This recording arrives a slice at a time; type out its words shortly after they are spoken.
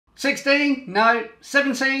16, no.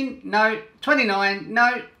 17, no. 29,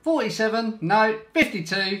 no. 47, no.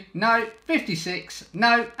 52, no. 56,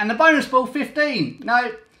 no. And the bonus ball, 15,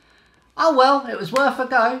 no. Oh well, it was worth a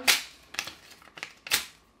go.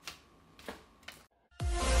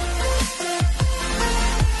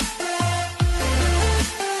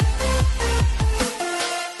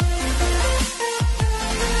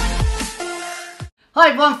 Hi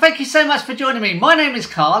everyone, thank you so much for joining me. My name is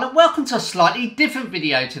Carl and welcome to a slightly different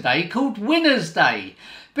video today called Winners Day.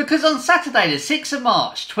 Because on Saturday the 6th of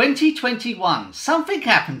March 2021, something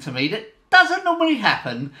happened to me that doesn't normally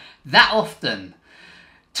happen that often.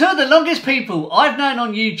 Two of the longest people I've known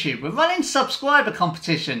on YouTube were running subscriber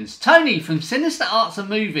competitions. Tony from Sinister Arts and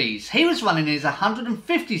Movies, he was running his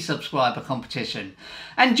 150 subscriber competition.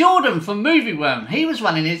 And Jordan from Movie Worm, he was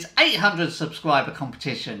running his 800 subscriber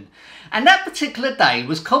competition. And that particular day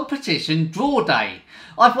was competition draw day.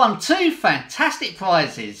 I've won two fantastic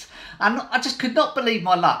prizes and I just could not believe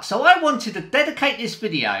my luck. So I wanted to dedicate this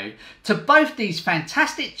video to both these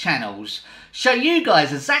fantastic channels, show you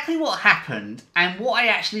guys exactly what happened and what I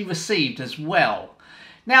actually received as well.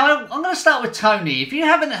 Now I'm going to start with Tony. If you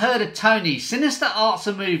haven't heard of Tony, Sinister Arts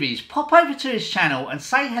and Movies, pop over to his channel and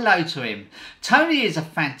say hello to him. Tony is a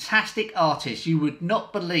fantastic artist. You would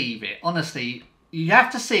not believe it, honestly. You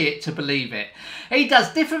have to see it to believe it. He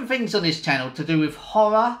does different things on his channel to do with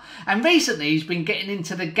horror, and recently he's been getting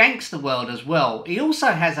into the gangster world as well. He also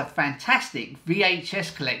has a fantastic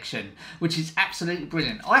VHS collection, which is absolutely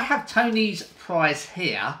brilliant. I have Tony's prize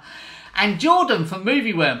here. And Jordan from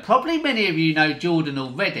Movie Worm, probably many of you know Jordan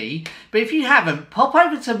already, but if you haven't, pop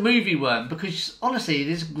over to Movie Worm because honestly,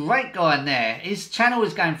 there's a great guy in there. His channel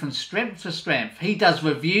is going from strength to strength. He does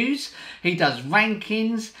reviews, he does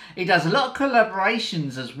rankings, he does a lot of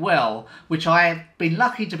collaborations as well, which I have been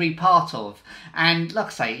lucky to be part of. And like I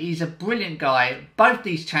say, he's a brilliant guy. Both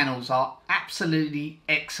these channels are absolutely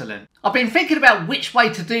excellent. I've been thinking about which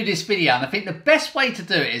way to do this video, and I think the best way to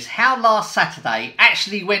do it is how last Saturday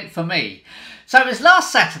actually went for me. So it was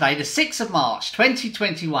last Saturday, the 6th of March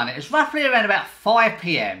 2021. It was roughly around about 5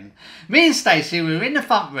 PM. Me and Stacey, we were in the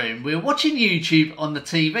front room, we were watching YouTube on the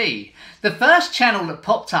TV. The first channel that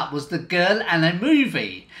popped up was The Girl and a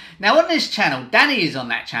Movie. Now on this channel, Danny is on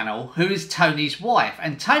that channel, who is Tony's wife,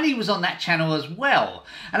 and Tony was on that channel as well.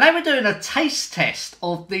 And they were doing a taste test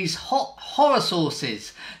of these hot horror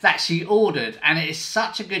sauces that she ordered, and it is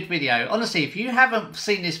such a good video. Honestly, if you haven't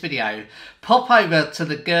seen this video, pop over to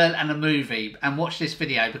The Girl and a Movie and watch this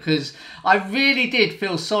video, because I really did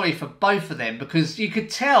feel sorry for both of them, because you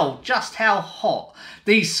could tell just how hot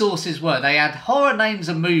these sauces were. They had horror names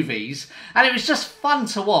and movies, and it was just fun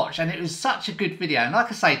to watch, and it was such a good video. And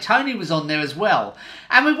like I say, Tony was on there as well,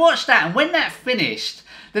 and we watched that, and when that finished,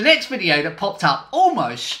 the next video that popped up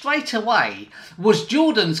almost straight away was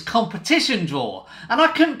Jordan's competition draw. And I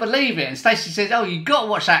couldn't believe it. And Stacey said, oh, you've got to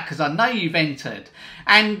watch that because I know you've entered.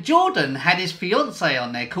 And Jordan had his fiance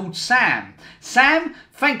on there called Sam. Sam,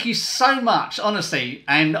 thank you so much, honestly.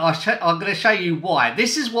 And I'm going to show you why.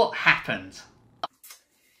 This is what happened.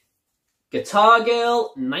 Guitar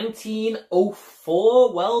Girl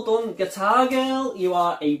 1904. Well done, Guitar Girl. You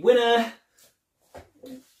are a winner.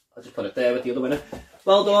 I'll just put it there with the other winner.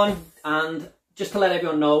 Well done. And just to let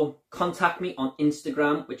everyone know, contact me on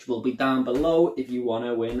Instagram, which will be down below if you want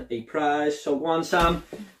to win a prize. So go on, Sam,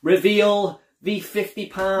 reveal the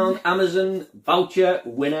 £50 Amazon voucher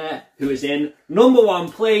winner, who is in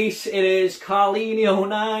 #1 place. It is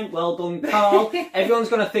Carlini09. Well done, Carl. Everyone's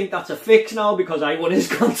going to think that's a fix now because I won his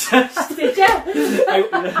contest. Did you?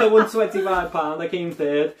 I won £25. I came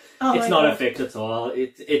third. Oh, it's not a fix at all.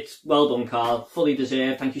 It's well done, Carl. Fully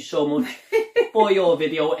deserved. Thank you so much for your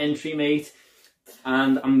video entry, mate.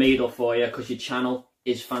 And I'm made up for you because your channel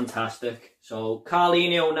is fantastic. So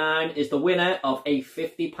Carlini09 is the winner of a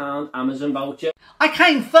 £50 Amazon voucher. I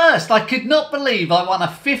came first. I could not believe I won a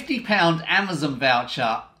 £50 Amazon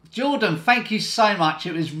voucher. Jordan, thank you so much.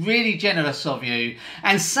 It was really generous of you.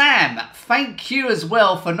 And Sam, thank you as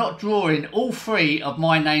well for not drawing all three of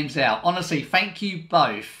my names out. Honestly, thank you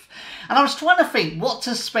both. And I was trying to think what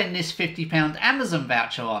to spend this £50 Amazon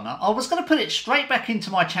voucher on. I was going to put it straight back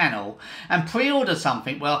into my channel and pre-order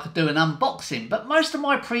something where I could do an unboxing. But most of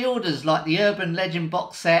my pre-orders, like the Urban Legend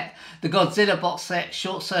box set, the Godzilla box set,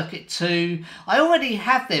 Short Circuit 2, I already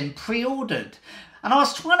have them pre-ordered. And I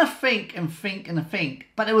was trying to think and think and think,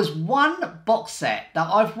 but there was one box set that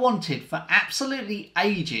I've wanted for absolutely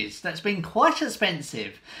ages that's been quite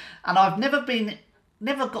expensive, and I've never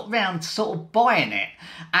got round to sort of buying it,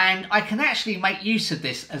 and I can actually make use of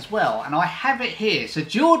this as well, and I have it here. So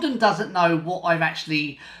Jordan doesn't know what I've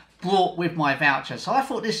actually brought with my voucher. So I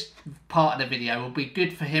thought this part of the video would be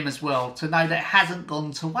good for him as well, to know that it hasn't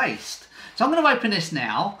gone to waste. So I'm going to open this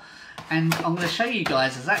now, and I'm going to show you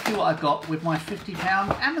guys exactly what I got with my £50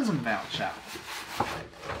 Amazon voucher.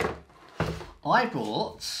 I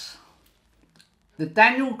bought the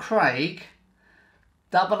Daniel Craig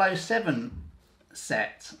 007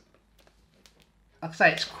 set. Like I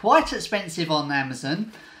say, it's quite expensive on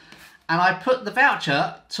Amazon, and I put the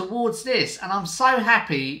voucher towards this, and I'm so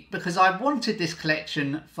happy because I wanted this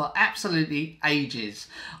collection for absolutely ages.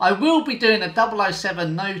 I will be doing a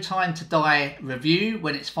 007 No Time to Die review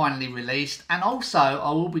when it's finally released, and also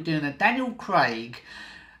I will be doing a Daniel Craig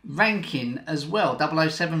ranking as well,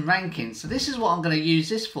 007 ranking. So this is what I'm going to use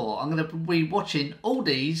this for. I'm going to be watching all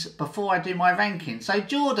these before I do my ranking. So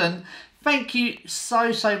Jordan, thank you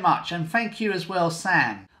so much, and thank you as well,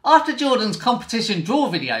 Sam. After Jordan's competition draw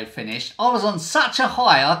video finished, I was on such a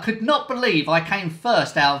high. I could not believe I came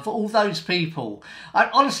first out of all those people.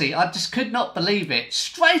 Honestly, I just could not believe it.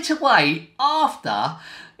 Straight away after,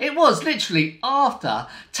 it was literally after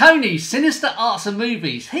Tony's Sinister Arts and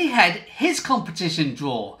Movies, he had his competition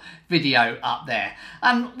draw video up there,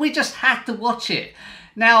 and we just had to watch it.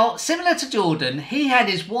 Now, similar to Jordan, he had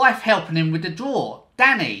his wife helping him with the draw,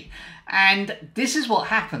 Danny, and this is what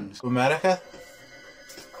happened. America.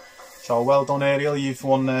 So well done, Ariel. You've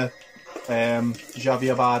won the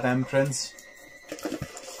Javier Bardem print,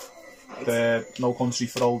 the No Country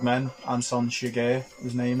for Old Men, Anton Chigurh,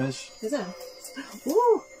 his name is. Is it?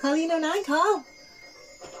 Ooh, Carlino 9, Carl.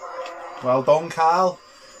 Well done, Carl.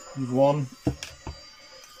 You've won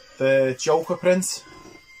the Joker print.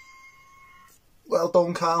 Well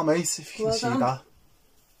done, Carl, mate, if you can see that.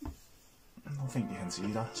 I don't think you can see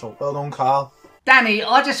that. So well done, Carl. Danny,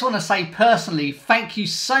 I just want to say personally, thank you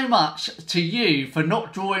so much to you for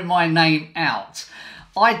not drawing my name out.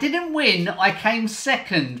 I didn't win, I came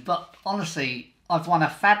second, but honestly, I've won a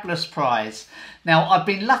fabulous prize. Now, I've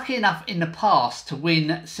been lucky enough in the past to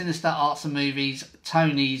win Sinister Arts and Movies,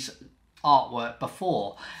 Tony's artwork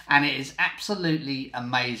before, and it is absolutely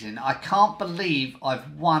amazing. I can't believe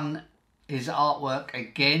I've won his artwork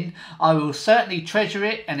again. I will certainly treasure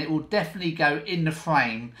it, and it will definitely go in the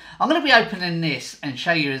frame. I'm going to be opening this and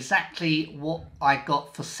show you exactly what I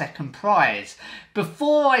got for second prize.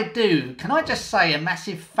 Before I do, can I just say a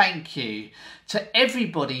massive thank you to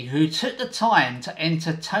everybody who took the time to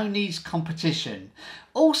enter Tony's competition.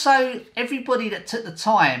 Also, everybody that took the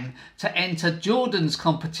time to enter Jordan's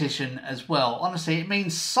competition as well. Honestly, it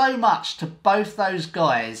means so much to both those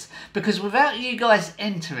guys, because without you guys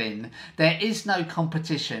entering, there is no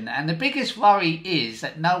competition. And the biggest worry is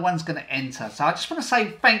that no one's going to enter. So I just want to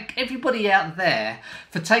say thank everybody out there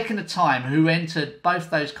for taking the time who entered both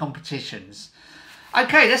those competitions.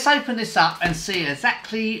 Okay, let's open this up and see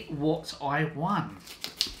exactly what I won.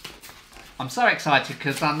 I'm so excited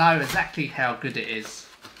because I know exactly how good it is.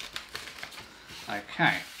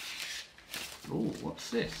 Okay. Oh, what's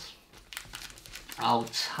this? Oh,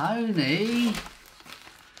 Tony.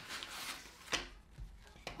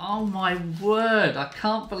 Oh my word, I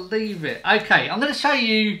can't believe it. Okay, I'm going to show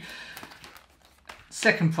you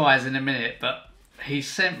second prize in a minute, but he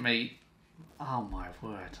sent me, oh my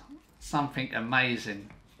word, something amazing.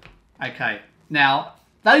 Okay, now,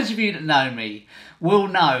 those of you that know me will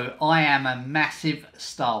know I am a massive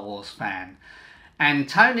Star Wars fan. And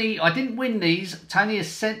Tony, I didn't win these. Tony has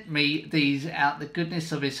sent me these out the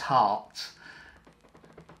goodness of his heart.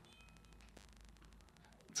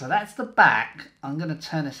 So that's the back. I'm going to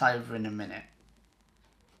turn this over in a minute.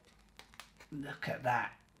 Look at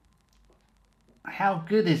that. How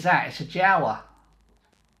good is that? It's a Jawa.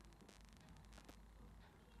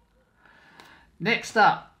 Next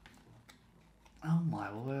up. Oh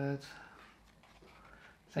my word.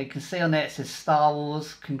 So you can see on there it says Star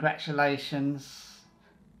Wars, congratulations.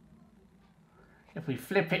 If we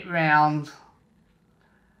flip it round,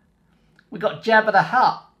 we got Jabba the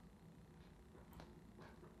Hutt.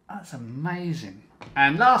 That's amazing.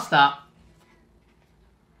 And last up,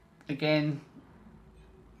 again,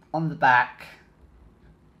 on the back,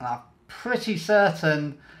 and I'm pretty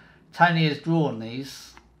certain Tony has drawn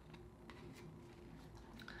these,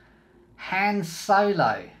 Han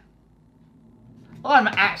Solo. I'm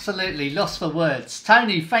absolutely lost for words.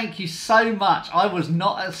 Tony, thank you so much. I was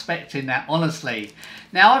not expecting that, honestly.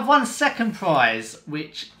 Now, I've won second prize,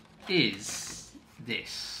 which is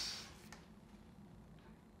this.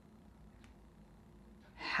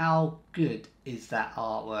 How good is that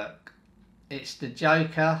artwork? It's the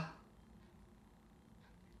Joker.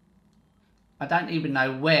 I don't even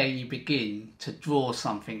know where you begin to draw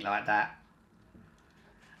something like that.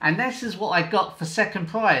 And this is what I got for second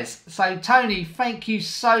prize. So Tony, thank you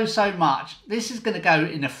so much. This is going to go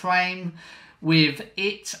in a frame with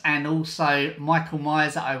it and also Michael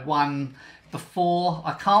Myers that I won before.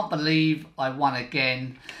 I can't believe I won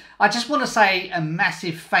again. I just want to say a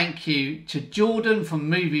massive thank you to Jordan from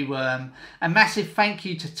Movie Worm. A massive thank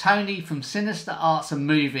you to Tony from Sinister Arts and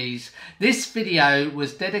Movies. This video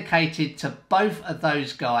was dedicated to both of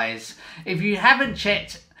those guys. If you haven't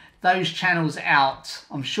checked those channels out,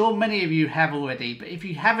 I'm sure many of you have already, but if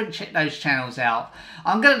you haven't checked those channels out,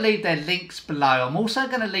 I'm going to leave their links below. I'm also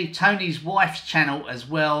going to leave Tony's wife's channel as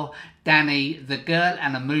well, Danny, The Girl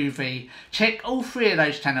and a Movie. Check all three of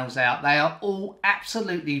those channels out. They are all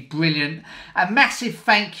absolutely brilliant. A massive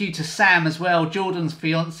thank you to Sam as well, Jordan's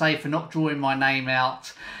fiance, for not drawing my name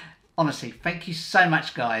out. Honestly, thank you so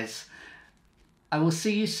much, guys. I will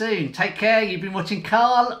see you soon. Take care. You've been watching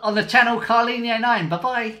Carl on the channel Carlinho9.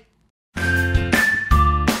 Bye-bye.